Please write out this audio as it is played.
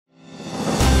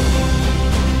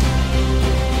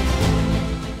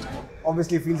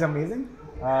obviously feels amazing.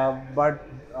 But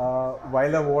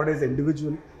while the award is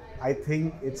individual, I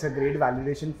think it's a great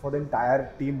validation for the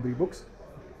entire team Bribooks.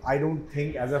 I don't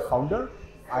think as a founder,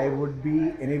 I would be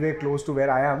anywhere close to where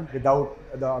I am without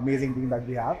the amazing team that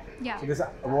we have. Yeah. So this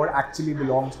award actually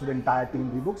belongs to the entire team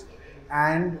Bribooks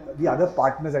and the other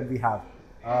partners that we have.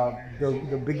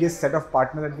 The biggest set of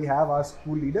partners that we have are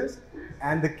school leaders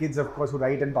and the kids, of course, who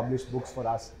write and publish books for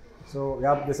us. So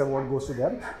yeah, this award goes to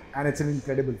them, and it's an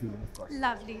incredible feeling, of course.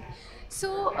 Lovely.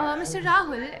 So, Mr.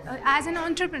 Rahul, as an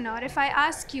entrepreneur, if I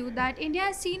ask you that India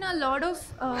has seen a lot of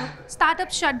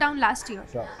startups shut down last year,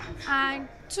 Sure. and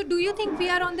so do you think we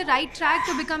are on the right track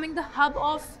to becoming the hub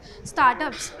of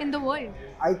startups in the world?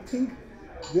 I think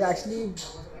we're actually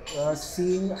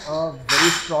seeing a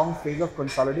very strong phase of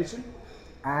consolidation,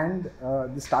 and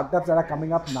the startups that are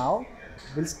coming up now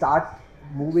will start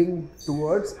moving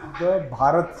towards the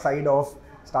Bharat side of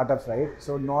startups, right?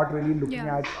 So not really looking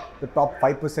Yeah. at the top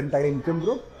 5% income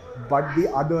group, but the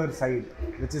other side,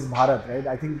 which is Bharat, right?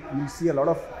 I think you'll see a lot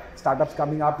of startups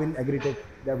coming up in agri-tech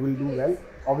that will do well.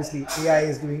 Obviously, AI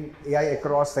is doing AI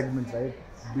across segments, right?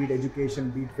 Be it education,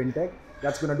 be it fintech,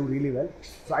 that's going to do really well.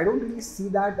 So I don't really see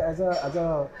that as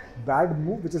a bad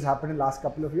move, which has happened in the last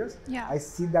couple of years. Yeah. I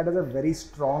see that as a very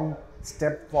strong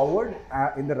step forward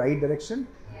in the right direction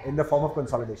in the form of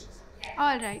consolidations.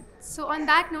 All right. So on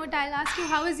that note, I'll ask you,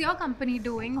 how is your company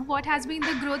doing? What has been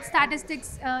the growth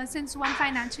statistics since one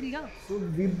financial year? So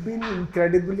we've been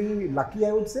incredibly lucky,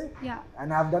 I would say, Yeah.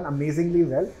 and have done amazingly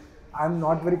well. I'm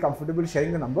not very comfortable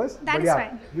sharing the numbers, That but is yeah,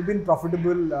 fine. we've been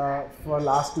profitable for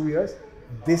last 2 years.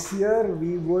 This year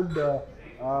we would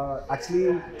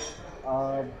actually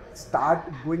start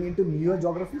going into newer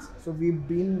geographies. So we've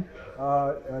been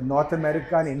North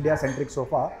America and India centric so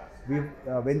far. We've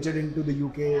ventured into the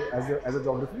UK as a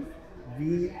geography.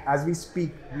 As we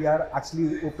speak, we are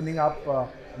actually opening up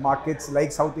markets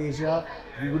like South Asia.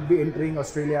 We would be entering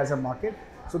Australia as a market.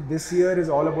 So this year is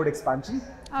all about expansion,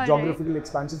 All geographical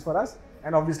expansions for us.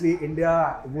 And obviously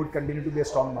India would continue to be a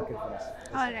strong market for us.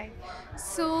 All right.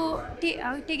 So,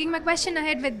 taking my question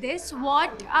ahead with this,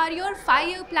 what are your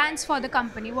 5-year plans for the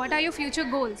company? What are your future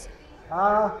goals?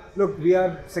 Look, we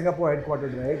are Singapore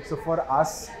headquartered, right? So for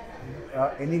us,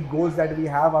 any goals that we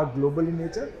have are global in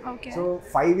nature. Okay. So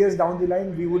 5 years down the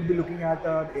line, we would be looking at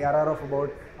an ARR of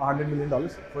about $100 million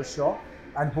for sure,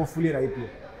 and hopefully an IPO.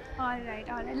 All right.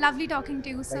 All right. Lovely talking to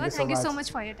you, sir. Thank you so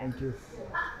much for your time. Thank you.